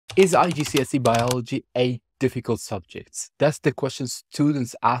Is IGCSE Biology a difficult subject? That's the question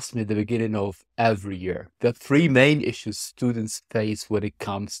students ask me at the beginning of every year. The three main issues students face when it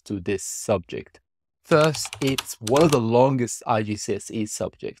comes to this subject. First, it's one of the longest IGCSE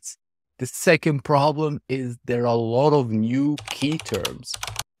subjects. The second problem is there are a lot of new key terms.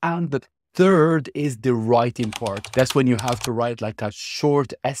 And the third is the writing part. That's when you have to write like a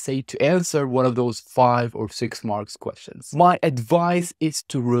short essay to answer one of those 5 or 6 marks questions. My advice is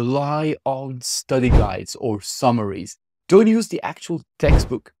to rely on study guides or summaries. Don't use the actual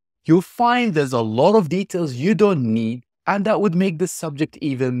textbook. You'll find there's a lot of details you don't need, and that would make the subject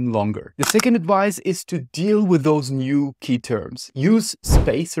even longer. The second advice is to deal with those new key terms. Use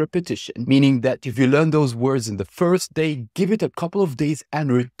spaced repetition, meaning that if you learn those words in the first day, give it a couple of days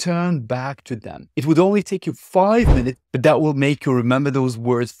and return back to them. It would only take you 5 minutes, but that will make you remember those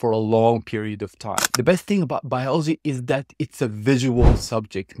words for a long period of time. The best thing about biology is that it's a visual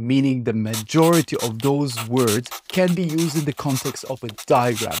subject, meaning the majority of those words can be used in the context of a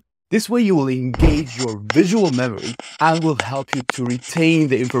diagram. This way you will engage your visual memory and will help you to retain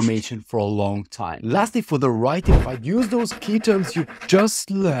the information for a long time. Lastly, for the writing part, use those key terms you just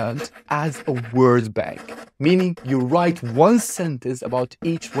learned as a word bank, meaning you write one sentence about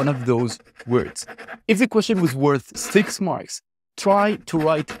each one of those words. If the question was worth 6 marks, try to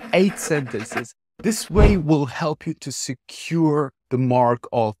write 8 sentences. This way will help you to secure the mark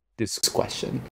of this question.